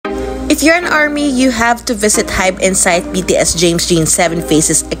If you're an ARMY, you have to visit HYBE Inside BTS James Jean 7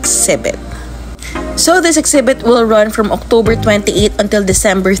 Faces exhibit. So this exhibit will run from October 28 until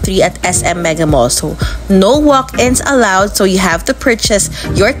December 3 at SM Mega Mall. So no walk-ins allowed, so you have to purchase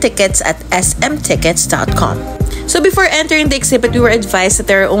your tickets at smtickets.com. So before entering the exhibit, we were advised that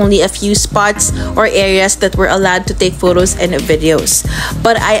there are only a few spots or areas that were allowed to take photos and videos.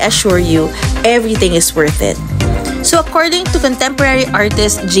 But I assure you, everything is worth it. So according to contemporary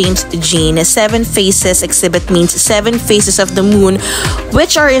artist James Jean, 7 Faces exhibit means 7 faces of the moon,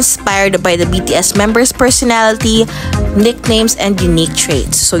 which are inspired by the BTS members' personality, nicknames, and unique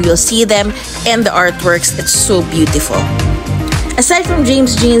traits. So you'll see them in the artworks. It's so beautiful. Aside from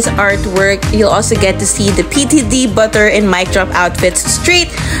James Jean's artwork, you'll also get to see the PTD, Butter, and Mic Drop outfits straight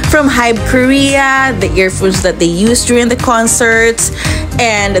from HYBE Korea, the earphones that they used during the concerts,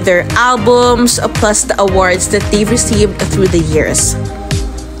 and their albums, plus the awards that they've received through the years.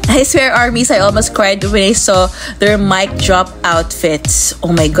 I swear, ARMYs, I almost cried when I saw their Mic Drop outfits.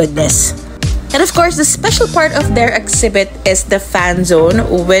 Oh my goodness. And of course, the special part of their exhibit is the fan zone,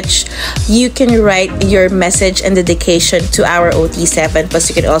 which you can write your message and dedication to our OT7. Plus,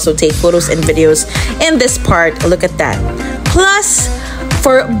 you can also take photos and videos in this part. Look at that. Plus,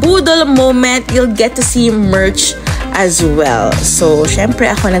 for Boodle moment, you'll get to see merch as well. So, syempre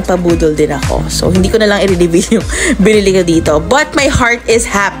ako nagpa-boodle din ako. So, hindi ko na lang i-reveal yung binili ko dito. But my heart is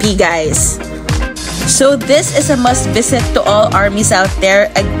happy, guys. So, this is a must visit to all ARMYs out there.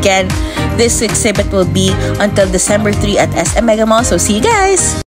 Again, this exhibit will be until December 3 at SM Mega Mall. So, see you guys!